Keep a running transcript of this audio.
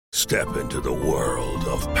Step into the world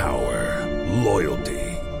of power, loyalty,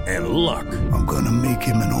 and luck. I'm gonna make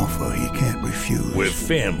him an offer he can't refuse. With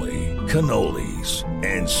family, cannolis,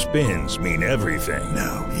 and spins mean everything.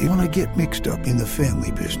 Now, you wanna get mixed up in the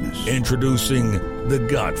family business. Introducing The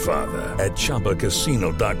Godfather at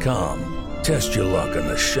ChumbaCasino.com. Test your luck in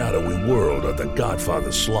the shadowy world of The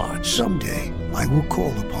Godfather slot. Someday, I will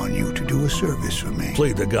call upon you to do a service for me.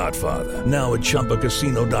 Play The Godfather now at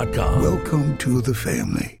ChumbaCasino.com. Welcome to the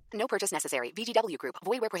family. No purchase necessary. VGW Group.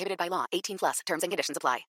 Void where prohibited by law. 18 plus. Terms and conditions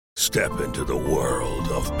apply. Step into the world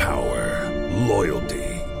of power, loyalty,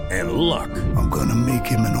 and luck. I'm gonna make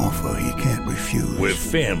him an offer he can't refuse. With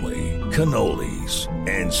family, cannolis,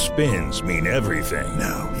 and spins mean everything.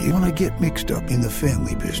 Now, you wanna get mixed up in the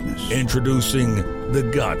family business. Introducing The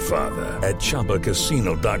Godfather at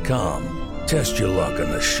ChumbaCasino.com. Test your luck in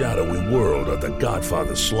the shadowy world of The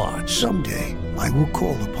Godfather slot. Someday, I will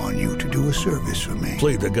call upon you to do a service for me.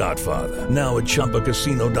 Play The Godfather now at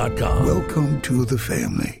ChumbaCasino.com. Welcome to the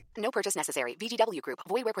family. No purchase necessary. VGW Group.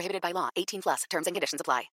 Void where prohibited by law. 18 plus. Terms and conditions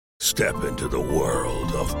apply. Step into the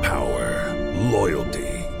world of power, loyalty,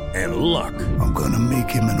 and luck. I'm gonna make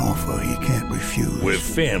him an offer he can't refuse. With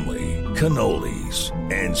family, cannolis,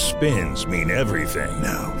 and spins mean everything.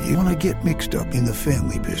 Now, you wanna get mixed up in the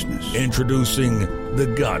family business. Introducing The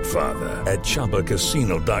Godfather at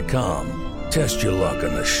ChumbaCasino.com. Test your luck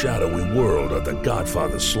in the shadowy world of The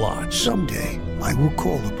Godfather slot. Someday, I will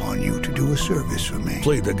call upon you to do a service for me.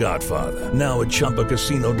 Play The Godfather now at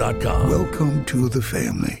ChumbaCasino.com. Welcome to the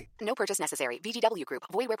family. No purchase necessary. VGW Group.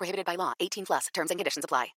 Void where prohibited by law. 18 plus. Terms and conditions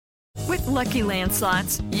apply. With Lucky Land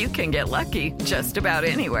Slots, you can get lucky just about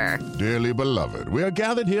anywhere. Dearly beloved, we are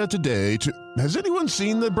gathered here today to... Has anyone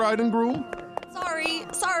seen the bride and groom?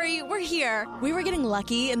 Sorry, we're here. We were getting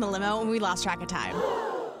lucky in the limo and we lost track of time.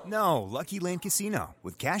 No, Lucky Land Casino,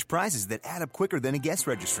 with cash prizes that add up quicker than a guest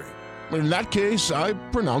registry. In that case, I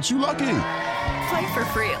pronounce you lucky. Play for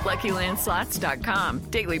free at LuckyLandSlots.com.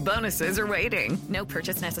 Daily bonuses are waiting. No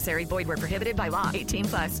purchase necessary. Void where prohibited by law. 18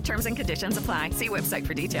 plus. Terms and conditions apply. See website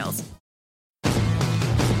for details.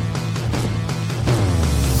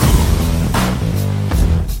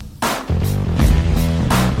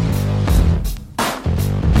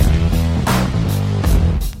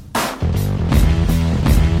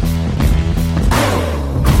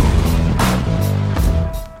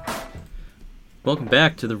 Welcome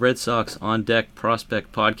back to the Red Sox On Deck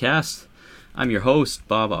Prospect Podcast. I'm your host,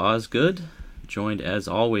 Bob Osgood, joined as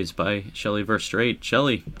always by Shelly Verstrate.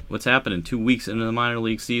 Shelly, what's happening 2 weeks into the minor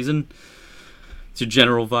league season? What's your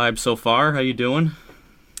general vibe so far? How you doing?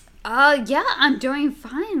 Yeah, I'm doing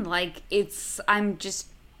fine. I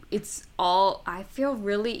feel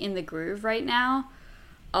really in the groove right now.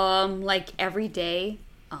 Every day,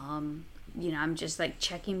 I'm just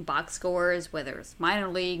checking box scores, whether it's minor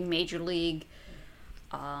league, major league.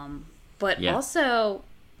 Also,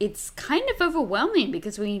 it's kind of overwhelming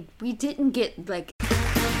because we didn't get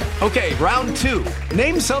Okay, round two.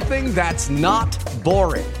 Name something that's not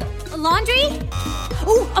boring. A laundry?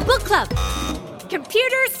 Ooh, a book club.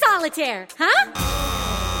 Computer solitaire, huh?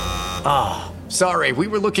 Ah, sorry, we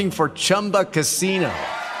were looking for Chumba Casino.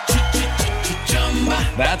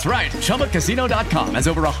 That's right. ChumbaCasino.com has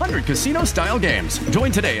over 100 casino-style games.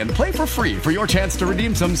 Join today and play for free for your chance to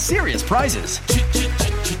redeem some serious prizes.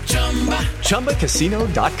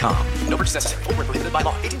 ChumbaCasino.com. No purchase necessary. Void where prohibited by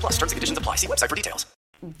law. 18 plus. Terms and conditions apply. See website for details.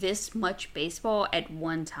 This much baseball at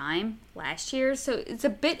one time last year, so it's a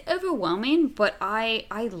bit overwhelming, but I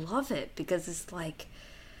love it because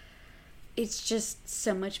it's just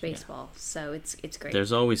so much baseball. So it's great.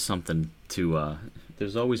 There's always something to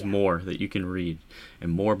there's always more that you can read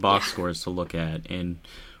and more box scores to look at and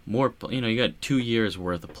more, you got 2 years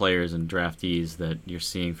worth of players and draftees that you're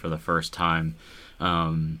seeing for the first time.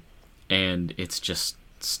 And it's just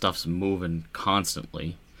stuff's moving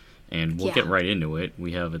constantly, and we'll get right into it.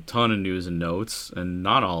 We have a ton of news and notes, and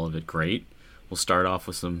not all of it great. We'll start off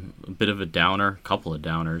with a bit of a downer, couple of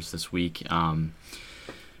downers this week.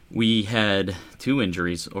 We had 2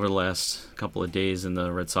 injuries over the last couple of days in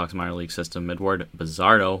the Red Sox minor league system. Eduard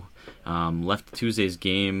Bazardo left Tuesday's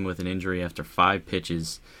game with an injury after 5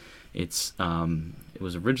 pitches. It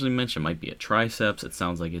was originally mentioned it might be a triceps. It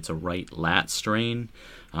sounds like it's a right lat strain,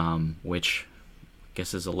 which I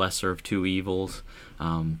guess is a lesser of 2 evils.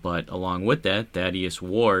 But along with that, Thaddeus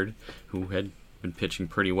Ward, who had been pitching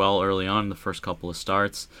pretty well early on in the first couple of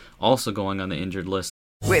starts, also going on the injured list.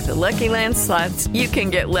 With the Lucky Land Slots, you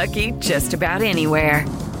can get lucky just about anywhere.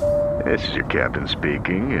 This is your captain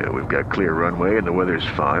speaking. We've got clear runway and the weather's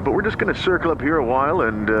fine, but we're just going to circle up here a while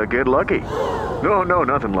and get lucky. No,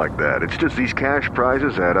 nothing like that. It's just these cash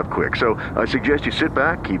prizes add up quick. So I suggest you sit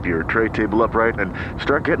back, keep your tray table upright, and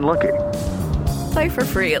start getting lucky. Play for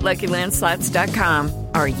free at LuckyLandSlots.com.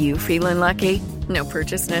 Are you feeling lucky? No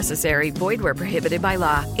purchase necessary. Void where prohibited by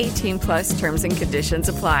law. 18+ terms and conditions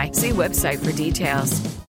apply. See website for details.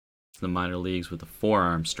 The minor leagues with the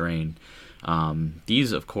forearm strain.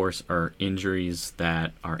 These, of course, are injuries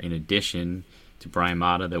that are in addition to Bryan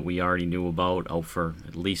Mata that we already knew about out for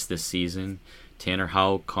at least this season. Tanner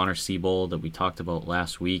Houck, Connor Seabold that we talked about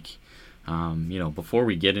last week. Before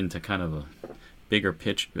we get into kind of a bigger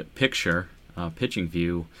picture, pitching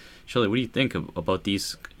view, Shelley, what do you think about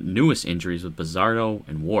these newest injuries with Bizzardo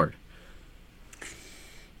and Ward?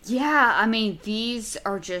 Yeah, I mean, these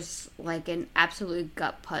are just like an absolute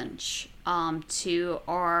gut punch to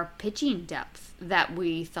our pitching depth that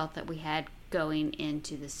we thought that we had going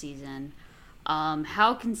into the season.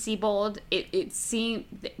 Houck and Seabold, it seemed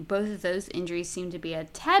both of those injuries seem to be a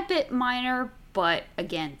tad bit minor, but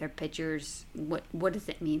again, they're pitchers. What does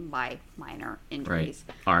it mean by minor injuries?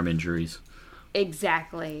 Right, arm injuries.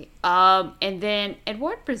 Exactly. And then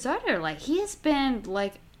Eduardo Bizzardo, like, he has been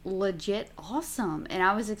like legit awesome, and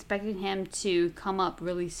I was expecting him to come up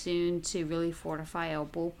really soon to really fortify our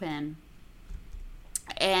bullpen.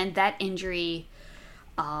 And that injury,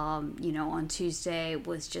 on Tuesday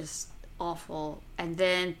was just awful. And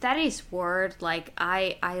then Thaddeus Ward, like,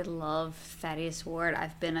 I love Thaddeus Ward.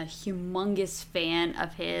 I've been a humongous fan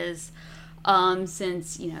of his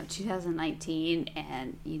since 2019,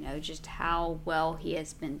 and just how well he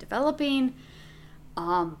has been developing.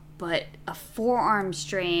 But a forearm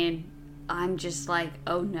strain, I'm just like,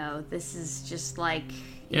 oh no, this is just like,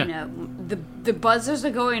 the buzzers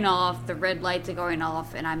are going off, the red lights are going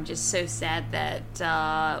off, and I'm just so sad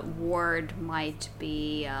that Ward might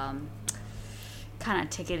be kind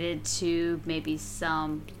of ticketed to maybe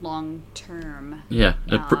some long-term. Yeah,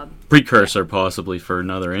 a precursor possibly for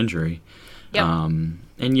another injury. Yep.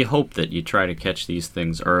 And you hope that you try to catch these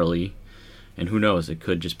things early. And who knows, it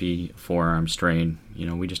could just be a forearm strain.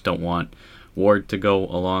 We just don't want Ward to go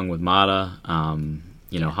along with Mata.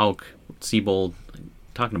 Houck, Seabold,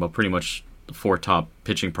 talking about pretty much the four top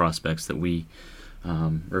pitching prospects that we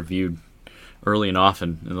reviewed early and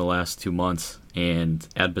often in the last 2 months. And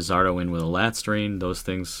add Bizzardo in with a lat strain, those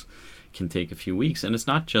things can take a few weeks. And it's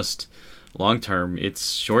not just long-term,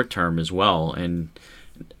 it's short-term as well. And,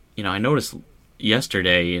 I noticed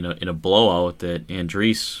yesterday in a blowout that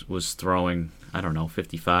Andriese was throwing,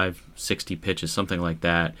 55, 60 pitches, something like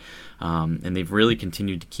that. And they've really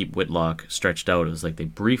continued to keep Whitlock stretched out. It was like they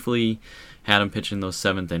briefly had him pitching those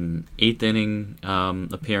 7th and 8th inning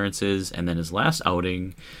appearances, and then his last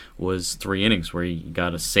outing was 3 innings where he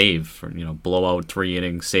got a save for, blowout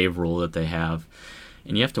 3-inning save rule that they have.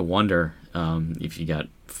 And you have to wonder if you got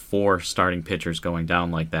 4 starting pitchers going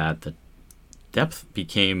down like that, the depth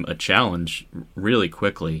became a challenge really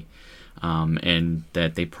quickly, and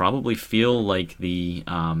that they probably feel like it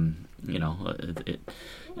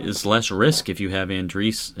is less risk if you have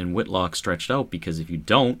Andriese and Whitlock stretched out, because if you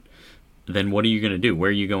don't, then what are you going to do? Where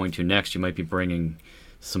are you going to next? You might be bringing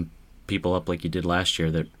some people up like you did last year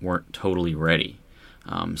that weren't totally ready.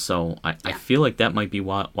 So I feel like that might be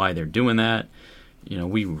why they're doing that.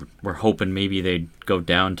 We were hoping maybe they'd go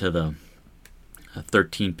down to the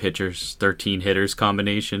 13 pitchers, 13 hitters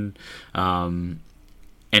combination. And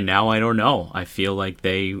now I don't know. I feel like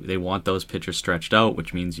they want those pitchers stretched out,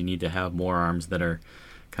 which means you need to have more arms that are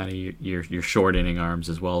kind of your short inning arms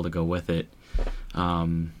as well to go with it.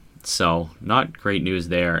 So not great news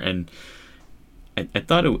there. And I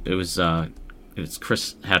thought it was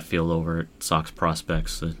Chris Hatfield over at Sox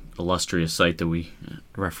Prospects, the illustrious site that we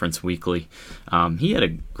reference weekly. He had a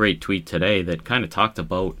great tweet today that kind of talked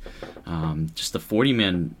about just the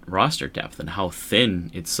 40-man roster depth and how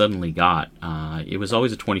thin it suddenly got. It was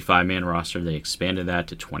always a 25-man roster. They expanded that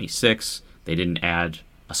to 26. They didn't add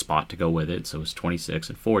a spot to go with it, so it was 26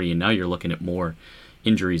 and 40. And now you're looking at more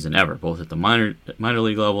injuries than ever, both at the minor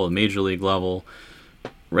league level, the major league level.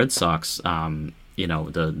 Red Sox,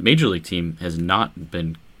 the major league team has not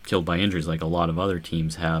been killed by injuries like a lot of other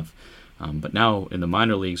teams have. But now in the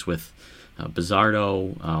minor leagues with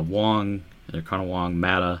Bizzardo, Wong, Connor Wong,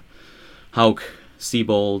 Mata, Houck,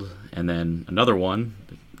 Seabold, and then another one,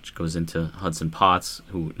 which goes into Hudson Potts,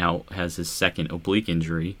 who now has his second oblique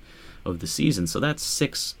injury of the season. So that's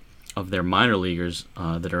 6 of their minor leaguers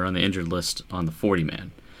that are on the injured list on the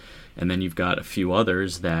 40-man. And then you've got a few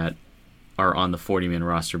others that are on the 40-man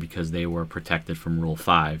roster because they were protected from Rule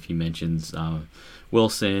 5. He mentions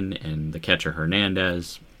Wilson and the catcher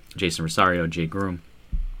Hernandez. Jason Rosario, Jay Groom.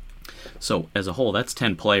 So as a whole, that's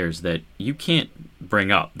 10 players that you can't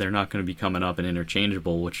bring up. They're not going to be coming up and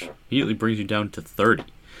interchangeable, which immediately brings you down to 30.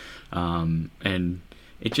 And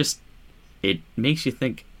it makes you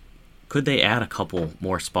think, could they add a couple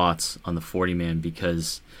more spots on the 40-man?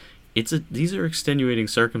 Because these are extenuating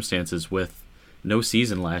circumstances with no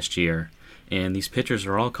season last year, and these pitchers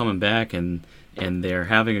are all coming back and they're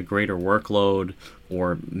having a greater workload,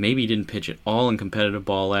 or maybe didn't pitch at all in competitive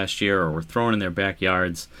ball last year, or were thrown in their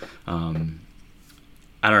backyards. I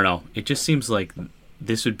don't know. It just seems like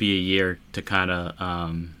this would be a year to kind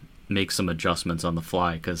of make some adjustments on the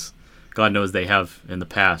fly, because God knows they have in the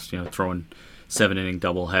past, throwing 7-inning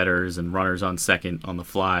doubleheaders and runners on second on the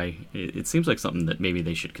fly. It seems like something that maybe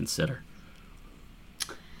they should consider.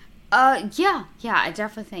 Yeah, I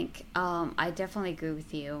definitely think, I definitely agree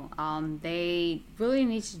with you. They really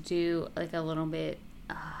need to do like a little bit,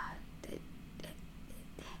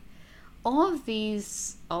 all of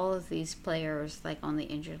these players like on the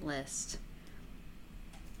injured list,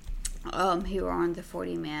 who are on the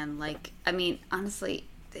 40-man, like, I mean, honestly,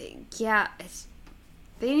 they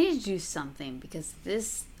need to do something, because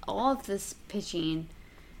all of this pitching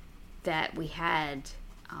that we had,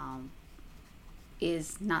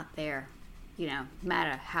 is not there.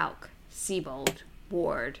 Mata, Houck, Seabold,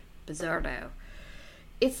 Ward, Bizzardo.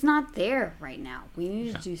 It's not there right now. We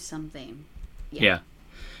need to do something. Yeah.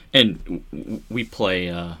 And we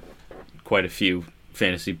play quite a few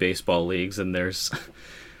fantasy baseball leagues, and there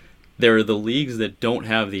are the leagues that don't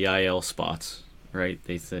have the IL spots, right?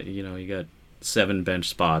 They say, you got 7 bench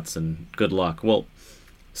spots and good luck. Well,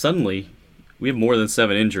 suddenly we have more than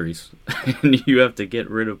 7 injuries, and you have to get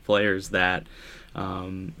rid of players that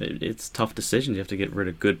it's tough decisions. You have to get rid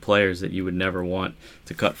of good players that you would never want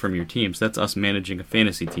to cut from your team. So that's us managing a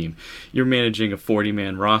fantasy team. You're managing a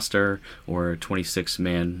 40-man roster or a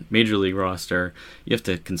 26-man major league roster. You have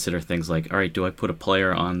to consider things like, all right, do I put a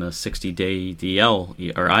player on the 60-day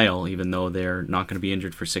DL or IL even though they're not going to be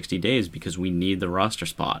injured for 60 days because we need the roster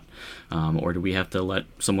spot? Or do we have to let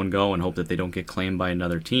someone go and hope that they don't get claimed by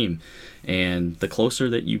another team? And the closer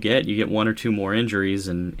that you get 1 or 2 more injuries,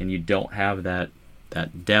 and you don't have that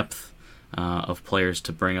depth of players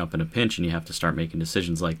to bring up in a pinch, and you have to start making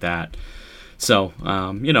decisions like that. So,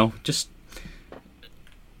 just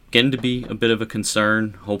getting to be a bit of a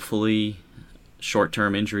concern. Hopefully,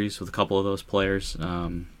 short-term injuries with a couple of those players.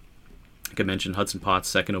 Like I mentioned, Hudson Potts,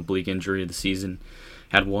 second oblique injury of the season.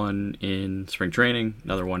 Had one in spring training,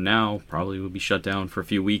 another one now. Probably will be shut down for a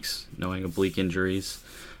few weeks, knowing oblique injuries.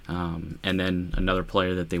 And then another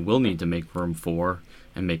player that they will need to make room for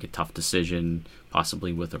and make a tough decision,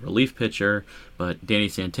 possibly with a relief pitcher. But Danny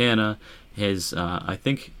Santana I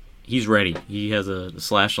think he's ready. He has a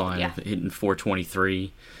slash line of hitting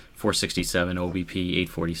 423, 467 OBP,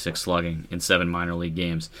 846 slugging in 7 minor league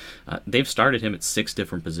games. They've started him at 6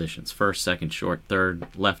 different positions: first, second, short, third,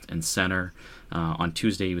 left, and center. On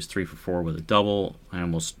Tuesday, he was 3 for 4 with a double. I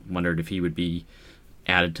almost wondered if he would be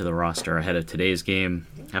added to the roster ahead of today's game.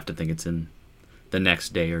 I have to think it's in the next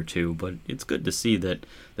day or two, but it's good to see that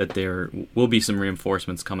there will be some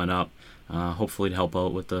reinforcements coming up, hopefully to help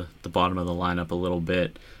out with the bottom of the lineup a little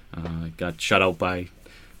bit. Got shut out by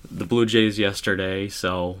the Blue Jays yesterday,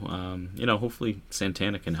 so hopefully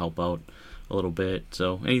Santana can help out a little bit.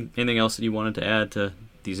 So anything else that you wanted to add to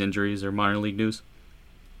these injuries or minor league news?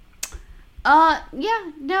 Not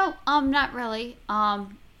really.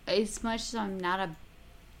 As much as I'm not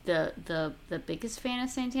the biggest fan of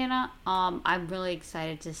Santana, I'm really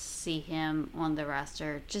excited to see him on the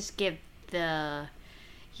roster. Just give the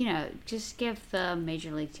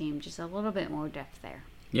major league team just a little bit more depth there.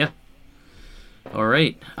 Yeah. All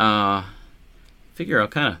right. Figure I'll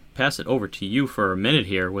kind of pass it over to you for a minute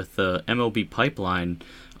here with the MLB Pipeline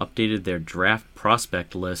updated their draft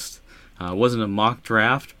prospect list. It wasn't a mock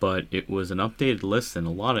draft, but it was an updated list and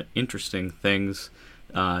a lot of interesting things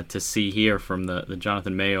to see here from the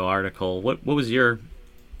Jonathan Mayo article. What was your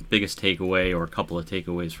biggest takeaway or a couple of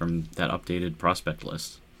takeaways from that updated prospect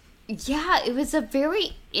list? Yeah, it was a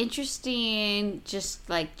very interesting, just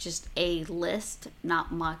a list,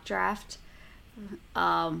 not mock draft.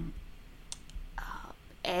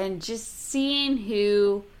 And just seeing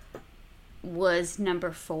who was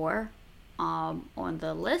number 4 on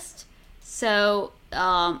the list. So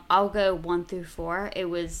I'll go 1 through 4. It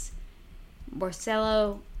was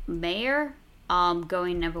Marcelo Mayer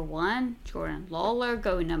going number 1, Jordan Lawler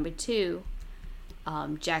going number 2,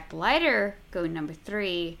 Jack Leiter going number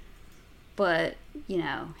 3, but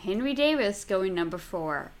Henry Davis going number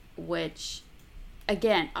 4, which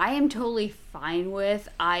again I am totally fine with.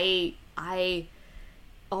 I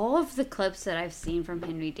all of the clips that I've seen from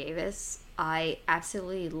Henry Davis, I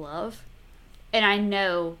absolutely love. And I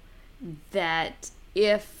know that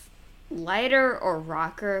if Leiter or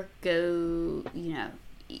Rocker go,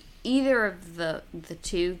 either of the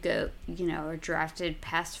two go, are drafted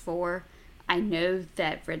past 4, I know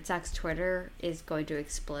that Red Sox Twitter is going to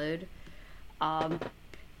explode.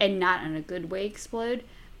 And not in a good way explode.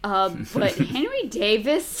 But Henry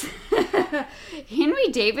Davis, Henry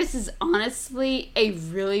Davis is honestly a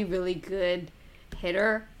really, really good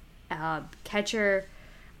hitter, catcher,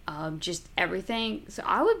 just everything. So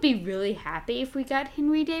I would be really happy if we got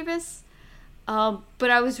Henry Davis. But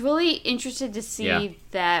I was really interested to see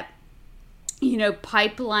that,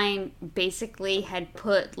 Pipeline basically had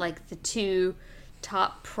put like the 2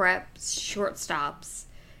 top prep shortstops,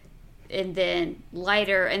 and then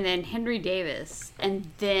Leiter, and then Henry Davis,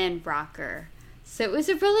 and then Rocker. So it was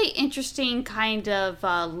a really interesting kind of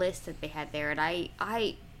list that they had there, and I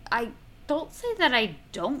don't say that I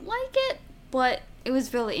don't like it, but it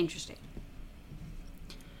was really interesting.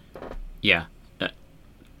 Yeah.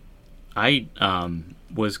 I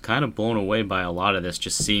was kind of blown away by a lot of this,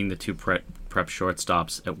 just seeing the 2 prep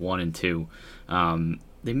shortstops at 1 and 2.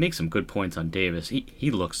 They make some good points on Davis.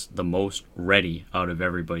 He looks the most ready out of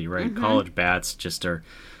everybody, right? Mm-hmm. College bats just are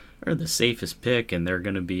the safest pick, and they're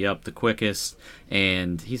going to be up the quickest.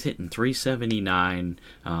 And he's hitting 379,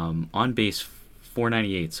 on base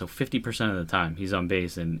 498, so 50% of the time he's on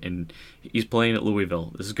base, and he's playing at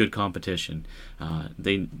Louisville. This is good competition.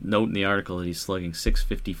 They note in the article that he's slugging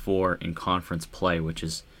 .654 in conference play, which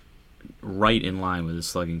is right in line with his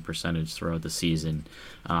slugging percentage throughout the season.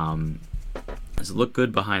 Has looked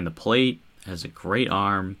good behind the plate, has a great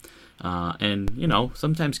arm, and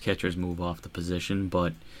sometimes catchers move off the position,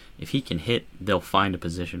 but if he can hit, they'll find a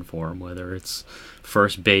position for him, whether it's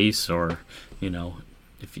first base or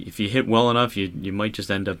if you hit well enough, you might just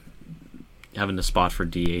end up having the spot for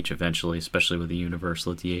DH eventually, especially with the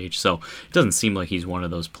universal DH. So it doesn't seem like he's one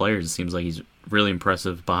of those players. It seems like he's really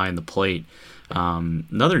impressive behind the plate.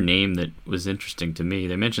 Another name that was interesting to me,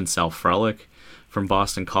 they mentioned Sal Frelick from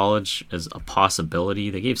Boston College as a possibility.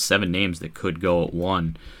 They gave 7 names that could go at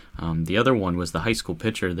 1. The other one was the high school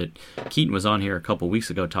pitcher that Keaton was on here a couple weeks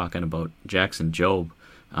ago talking about, Jackson Jobe,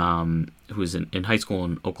 who was in high school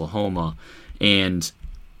in Oklahoma. And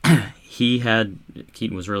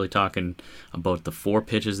Keaton was really talking about the 4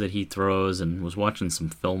 pitches that he throws and was watching some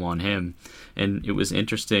film on him. And it was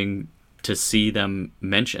interesting to see them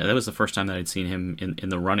mention, that was the first time that I'd seen him in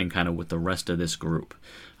the running kind of with the rest of this group.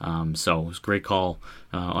 So it was a great call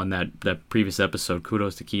on that previous episode.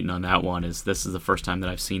 Kudos to Keaton on that one. This is the first time that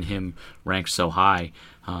I've seen him ranked so high.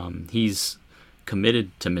 He's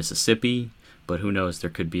committed to Mississippi, but who knows,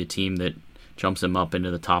 there could be a team that jumps him up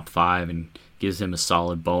into the top 5 and gives him a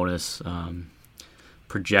solid bonus.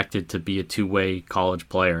 Projected to be a 2-way college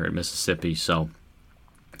player at Mississippi, so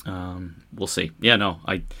we'll see. Yeah, no,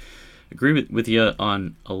 I agree with you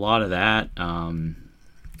on a lot of that.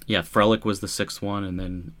 Frelick was the 6th one, and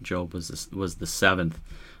then Jobe was the 7th.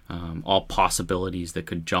 All possibilities that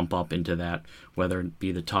could jump up into that, whether it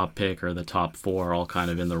be the top pick or the top 4, all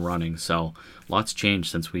kind of in the running. So lots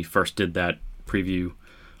changed since we first did that preview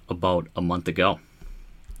about a month ago.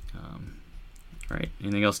 All right,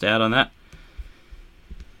 anything else to add on that?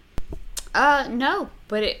 No,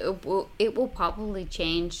 but it will probably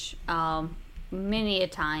change many a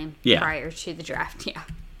time prior to the draft. Yeah,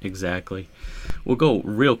 exactly. We'll go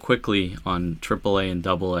real quickly on AAA and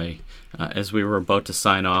AA. As we were about to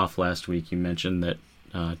sign off last week, you mentioned that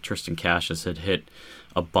Tristan Casas had hit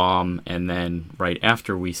a bomb, and then right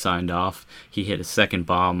after we signed off, he hit a second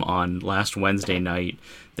bomb on last Wednesday night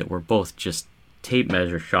that were both just tape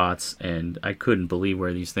measure shots, and I couldn't believe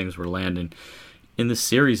where these things were landing. In the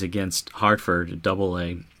series against Hartford at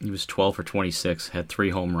AA, he was 12 for 26, had 3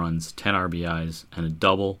 home runs, 10 RBIs, and a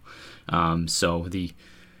double. So the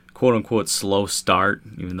quote-unquote slow start,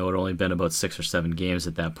 even though it had only been about 6 or 7 games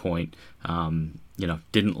at that point,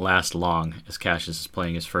 didn't last long as Cassius is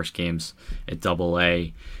playing his first games at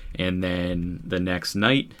AA. And then the next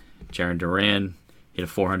night, Jarren Duran hit a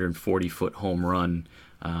 440-foot home run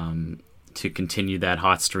to continue that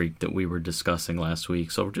hot streak that we were discussing last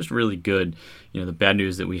week. So just really good. The bad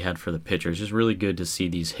news that we had for the pitchers, just really good to see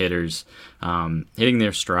these hitters hitting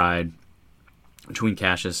their stride between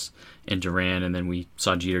Cassius and Duran, and then we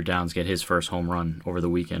saw Jeter Downs get his first home run over the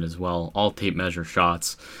weekend as well. All tape measure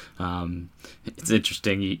shots. It's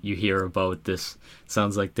interesting. You hear about this.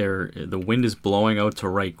 Sounds like the wind is blowing out to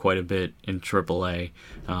right quite a bit in AAA,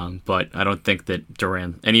 but I don't think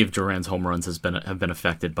that any of Duran's home runs have been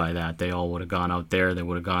affected by that. They all would have gone out there. They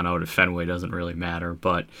would have gone out at Fenway. Doesn't really matter.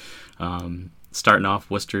 But starting off,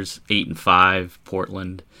 Worcester's 8-5,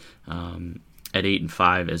 Portland at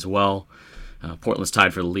 8-5 as well. Portland's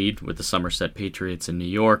tied for the lead with the Somerset Patriots in New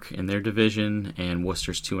York in their division, and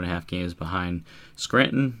Worcester's 2.5 games behind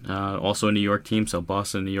Scranton, also a New York team, so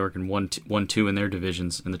Boston and New York in 1-2 in their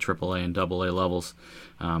divisions in the AAA and AA levels.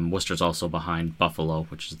 Worcester's also behind Buffalo,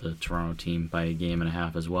 which is the Toronto team, by a game and a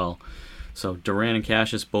half as well. So Duran and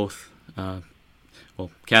Cassius both,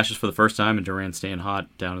 Cassius for the first time and Duran staying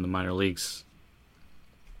hot down in the minor leagues.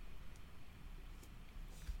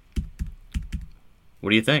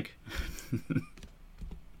 What do you think?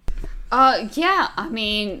 Yeah, I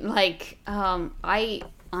mean, I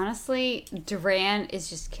honestly, Duran is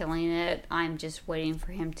just killing it. I'm just waiting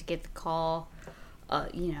for him to get the call,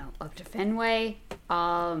 up to Fenway.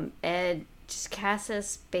 And just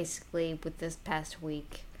Cassis, basically, with this past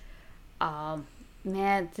week.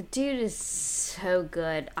 Man, the dude is so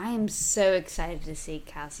good. I am so excited to see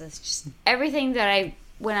Cassis. Just everything that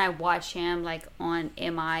when I watch him, on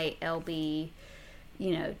MILB,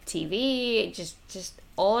 TV, just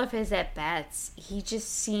all of his at-bats, he just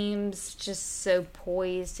seems just so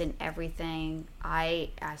poised and everything. I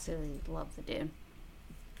absolutely love the dude.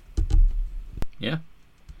 Yeah.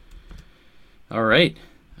 All right.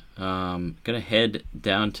 Gonna head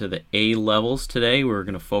down to the A levels today. We're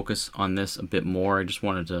gonna focus on this a bit more. I just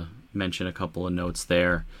wanted to mention a couple of notes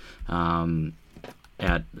there at AA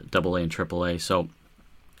and AAA. So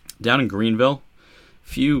down in Greenville,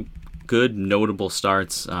 few good notable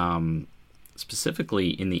starts, specifically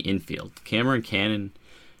in the infield. Cameron Cannon,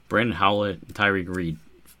 Brandon Howlett, and Tyreek Reed.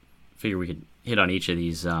 Figure we could hit on each of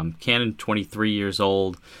these. Cannon, 23 years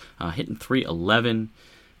old, hitting .311,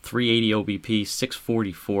 380 OBP,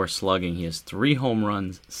 644 slugging. He has 3 home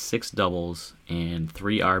runs, 6 doubles, and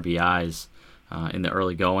 3 RBIs in the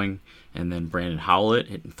early going. And then Brandon Howlett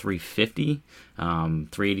hitting .350,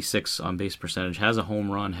 386 on base percentage, has a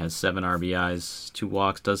home run, has 7 RBIs, 2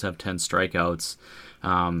 walks, does have 10 strikeouts.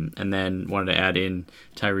 And then wanted to add in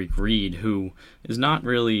Tyreek Reed, who is not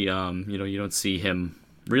really, you don't see him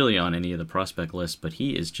really on any of the prospect lists, but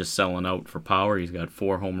he is just selling out for power. He's got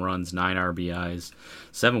 4 home runs, 9 RBIs,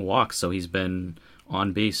 7 walks, so he's been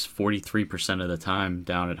on base 43% of the time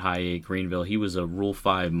down at High A Greenville. He was a Rule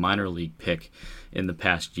 5 minor league pick in the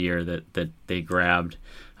past year that they grabbed.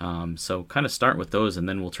 So kind of start with those, and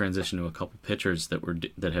then we'll transition to a couple pitchers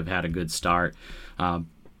that have had a good start.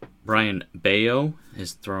 Brian Bayo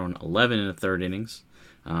has thrown 11 in the third innings,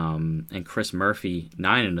 and Chris Murphy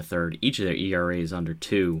 9 in the third. Each of their ERAs under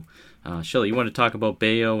 2. Shelley, you want to talk about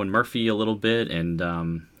Bayo and Murphy a little bit, and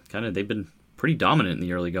kind of they've been pretty dominant in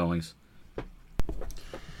the early goings.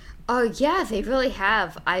 Oh, yeah, they really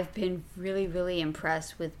have. I've been really, really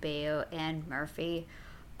impressed with Bayo and Murphy.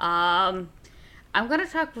 I'm going to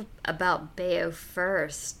talk about Bayo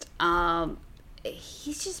first.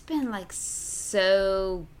 He's just been,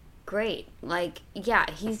 so great.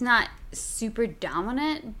 He's not super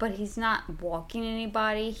dominant, but he's not walking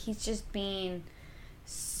anybody. He's just being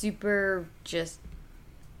super just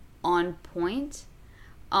on point.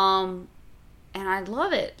 And I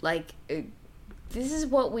love it. This is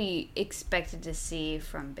what we expected to see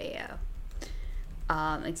from Bayo,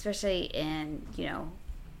 especially in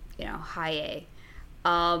High A.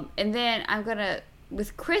 And then I'm gonna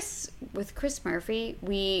with Chris Murphy,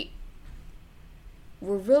 we're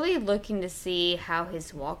really looking to see how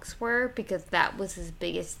his walks were, because that was his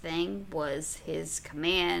biggest thing, was his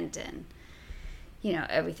command and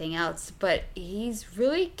everything else. But he's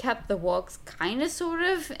really kept the walks kind of sort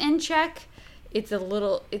of in check. It's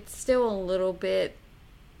still a little bit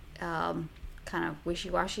kind of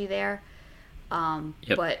wishy-washy there.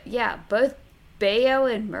 Yep. But yeah, both Bayo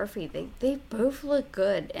and Murphy, they both look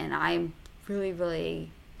good, and I'm really,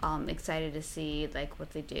 really excited to see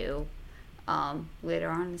what they do later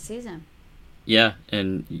on in the season. Yeah,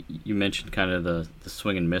 and you mentioned kind of the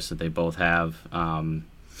swing and miss that they both have.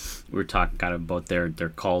 We were talking kind of about their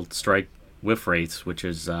called strike whiff rates, which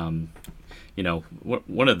is one of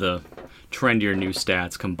the trendier new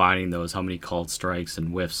stats, combining those, how many called strikes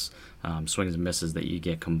and whiffs, swings and misses that you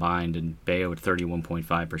get combined. And Bayo at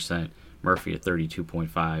 31.5%, Murphy at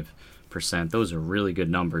 32.5%. Those are really good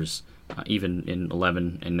numbers, even in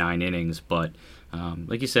 11 and 9 innings. But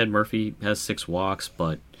like you said, Murphy has 6 walks,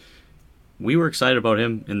 but we were excited about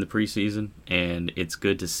him in the preseason, and it's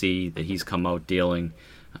good to see that he's come out dealing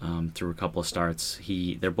through a couple of starts.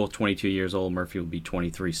 They're both 22 years old. Murphy will be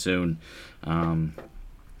 23 soon. And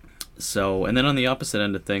then on the opposite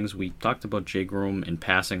end of things, we talked about Jay Groom in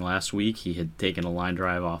passing last week. He had taken a line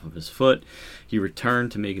drive off of his foot. He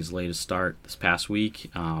returned to make his latest start this past week.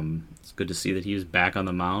 It's good to see that he was back on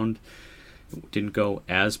the mound. didn't go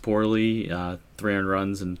as poorly. 3 earned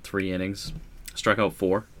runs in 3 innings. Struck out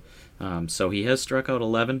 4. So he has struck out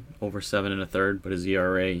 11 over 7 1/3, but his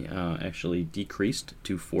ERA actually decreased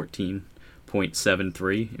to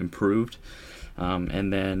 14.73, improved.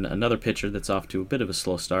 And then another pitcher that's off to a bit of a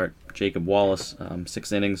slow start, Jacob Wallace,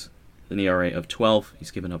 6 innings, an ERA of 12.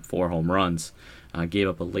 He's given up 4 home runs. Gave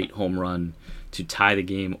up a late home run to tie the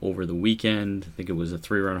game over the weekend. I think it was a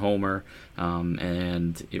 3-run homer,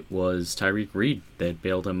 and it was Tyreek Reed that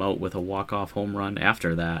bailed him out with a walk-off home run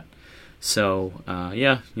after that. So,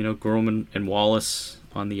 Groom and Wallace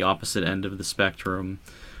on the opposite end of the spectrum,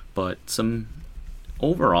 but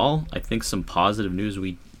overall, I think some positive news.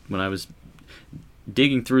 When I was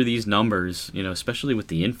digging through these numbers, especially with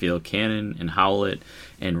the infield, Cannon and Howlett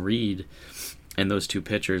and Reed and those 2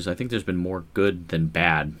 pitchers, I think there's been more good than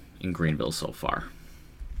bad in Greenville so far.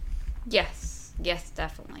 Yes,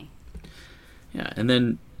 definitely. Yeah, and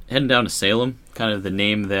then heading down to Salem, kind of the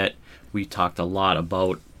name that we talked a lot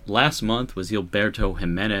about last month was Gilberto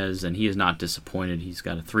Jimenez, and he is not disappointed. He's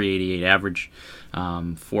got a .388 average,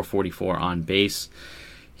 444 on base.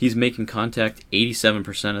 He's making contact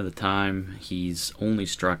 87% of the time. He's only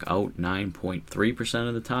struck out 9.3%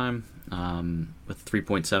 of the time, with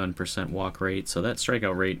 3.7% walk rate. So that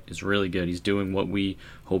strikeout rate is really good. He's doing what we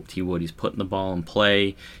hoped he would. He's putting the ball in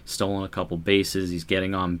play, stolen a couple bases, he's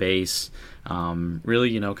getting on base.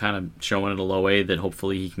 Really, kind of showing at a low A that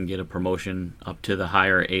hopefully he can get a promotion up to the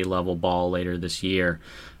higher A-level ball later this year.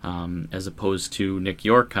 As opposed to Nick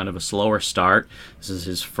York, kind of a slower start. This is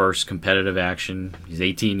his first competitive action. He's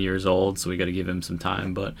 18 years old, so we got to give him some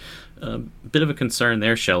time. But a bit of a concern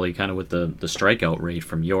there, Shelley, kind of with the strikeout rate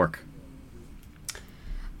from York.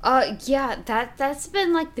 That's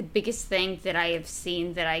been like the biggest thing that I have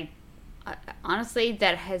seen that I honestly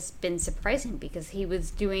that has been surprising, because he was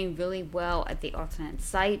doing really well at the alternate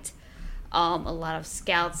site. A lot of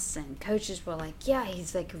scouts and coaches were like, yeah,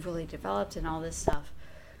 he's like really developed and all this stuff.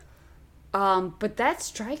 But that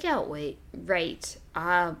strikeout rate,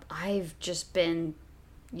 I've just been,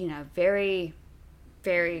 very,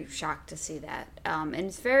 very shocked to see that. And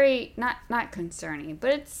it's very, not concerning,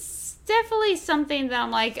 but it's definitely something that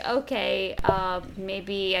I'm like, okay,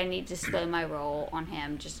 maybe I need to slow my roll on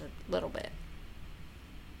him just a little bit.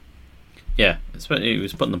 Yeah, he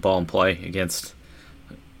was putting the ball in play against,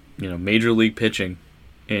 major league pitching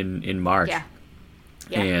in March. Yeah.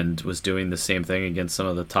 And was doing the same thing against some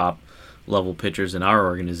of the top level pitchers in our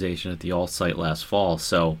organization at the All Site last fall.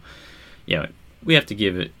 So, we have to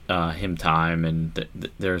give him time, and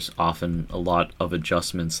there's often a lot of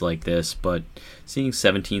adjustments like this. But seeing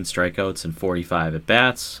 17 strikeouts and 45 at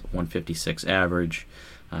bats, 156 average,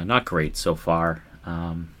 not great so far.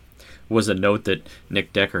 Was a note that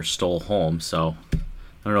Nick Decker stole home, so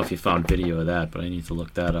I don't know if you found video of that, but I need to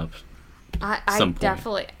look that up.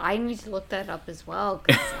 I need to look that up as well,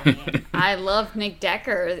 because I love Nick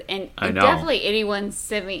Decker, and definitely anyone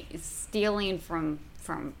stealing from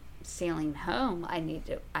stealing home, I need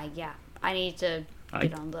to get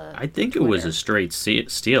on the I think Twitter. It was a straight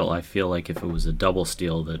steal. I feel like if it was a double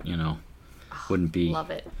steal that, wouldn't be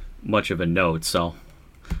much of a note, so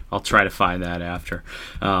I'll try to find that after.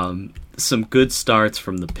 Some good starts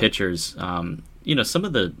from the pitchers. Some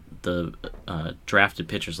of the drafted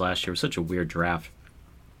pitchers last year was such a weird draft.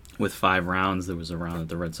 With 5 rounds, there was a round that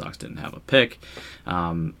the Red Sox didn't have a pick.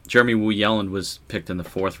 Jeremy Wu Yellen was picked in the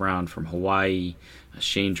 4th round from Hawaii.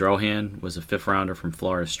 Shane Drohan was a 5th rounder from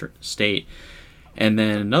Florida State. And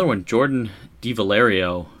then another one, Jordan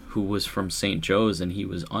DiValerio, who was from St. Joe's, and he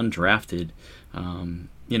was undrafted.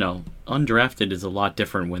 Undrafted is a lot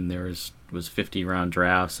different when was 50-round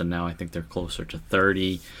drafts, and now I think they're closer to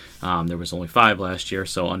 30. There was only 5 last year,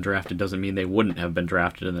 so undrafted doesn't mean they wouldn't have been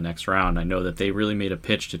drafted in the next round. I know that they really made a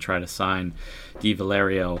pitch to try to sign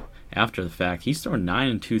DiValerio after the fact. He's thrown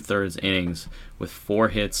 9 2/3 innings with 4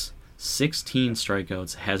 hits, 16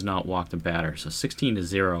 strikeouts, has not walked a batter. So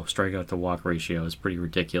 16-0 strikeout to walk ratio is pretty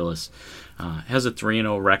ridiculous. Has a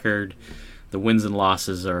 3-0 record. The wins and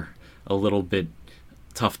losses are a little bit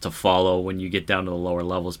tough to follow when you get down to the lower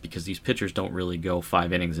levels, because these pitchers don't really go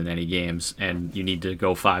 5 innings in any games, and you need to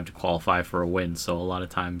go 5 to qualify for a win. So a lot of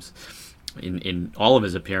times in all of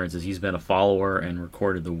his appearances, he's been a follower and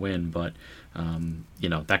recorded the win, but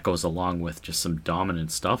that goes along with just some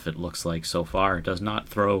dominant stuff, it looks like, so far. It does not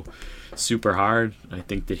throw super hard. I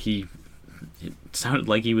think that it sounded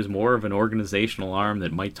like he was more of an organizational arm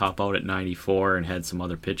that might top out at 94 and had some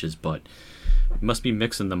other pitches, but must be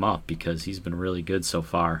mixing them up because he's been really good so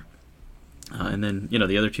far. And then,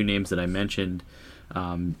 the other 2 names that I mentioned,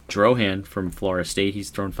 Drohan from Florida State, he's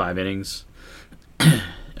thrown 5 innings.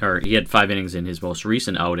 Or he had 5 innings in his most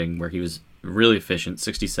recent outing where he was really efficient,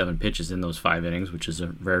 67 pitches in those 5 innings, which is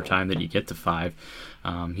a rare time that you get to 5.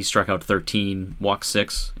 He struck out 13, walked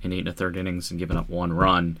 6 in 8 1/3 innings, and given up 1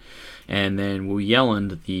 run. And then Wu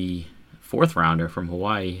Yelland, the 4th rounder from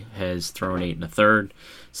Hawaii, has thrown 8 1/3.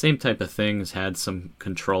 Same type of thing, has had some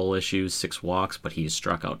control issues, 6 walks, but he's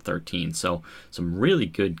struck out 13. So some really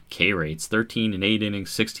good K rates, 13 in 8 innings,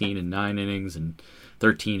 16 in 9 innings, and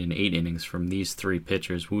 13 in 8 innings from these 3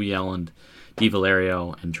 pitchers, Wu Yelland, Di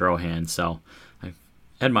Valerio, and Drohan. So I've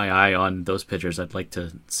had my eye on those pitchers. I'd like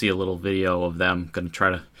to see a little video of them. Going to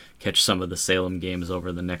try to catch some of the Salem games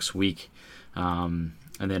over the next week. And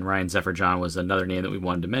then Ryan Zephyr-John was another name that we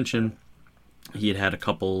wanted to mention. He had a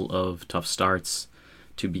couple of tough starts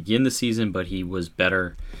to begin the season, but he was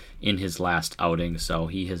better in his last outing. So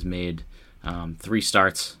he has made 3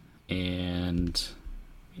 starts and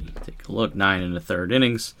take a look, 9 1/3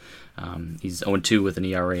 innings. He's 0-2 with an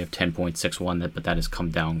ERA of 10.61, but that has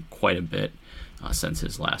come down quite a bit since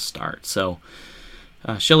his last start. So,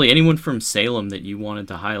 Shelly, anyone from Salem that you wanted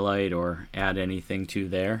to highlight or add anything to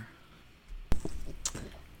there?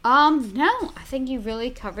 No, I think you really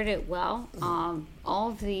covered it well. All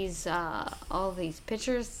of these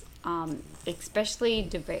pitchers, especially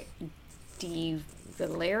Di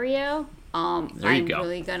Valerio. I'm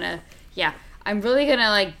really gonna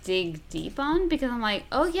like dig deep on, because I'm like,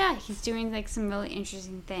 oh yeah, he's doing like some really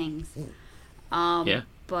interesting things.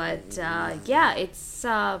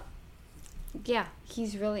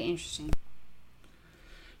 He's really interesting.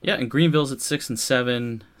 Yeah, and Greenville's at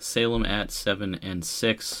 6-7, Salem at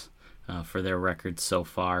 7-6 for their records so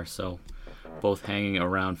far. So both hanging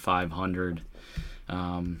around 500.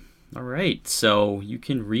 All right, so you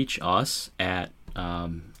can reach us at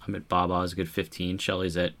I'm at Bob Osgood 15.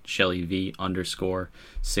 Shelly's at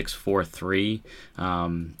ShellyV_643.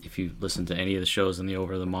 If you listen to any of the shows on the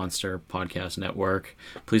Over the Monster podcast network,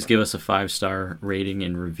 please give us a 5-star rating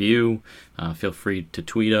and review. Feel free to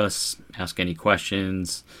tweet us, ask any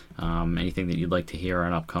questions, anything that you'd like to hear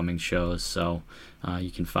on upcoming shows. So you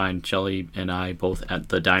can find Shelly and I both at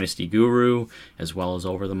The Dynasty Guru as well as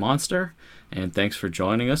Over the Monster. And thanks for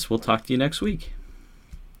joining us. We'll talk to you next week.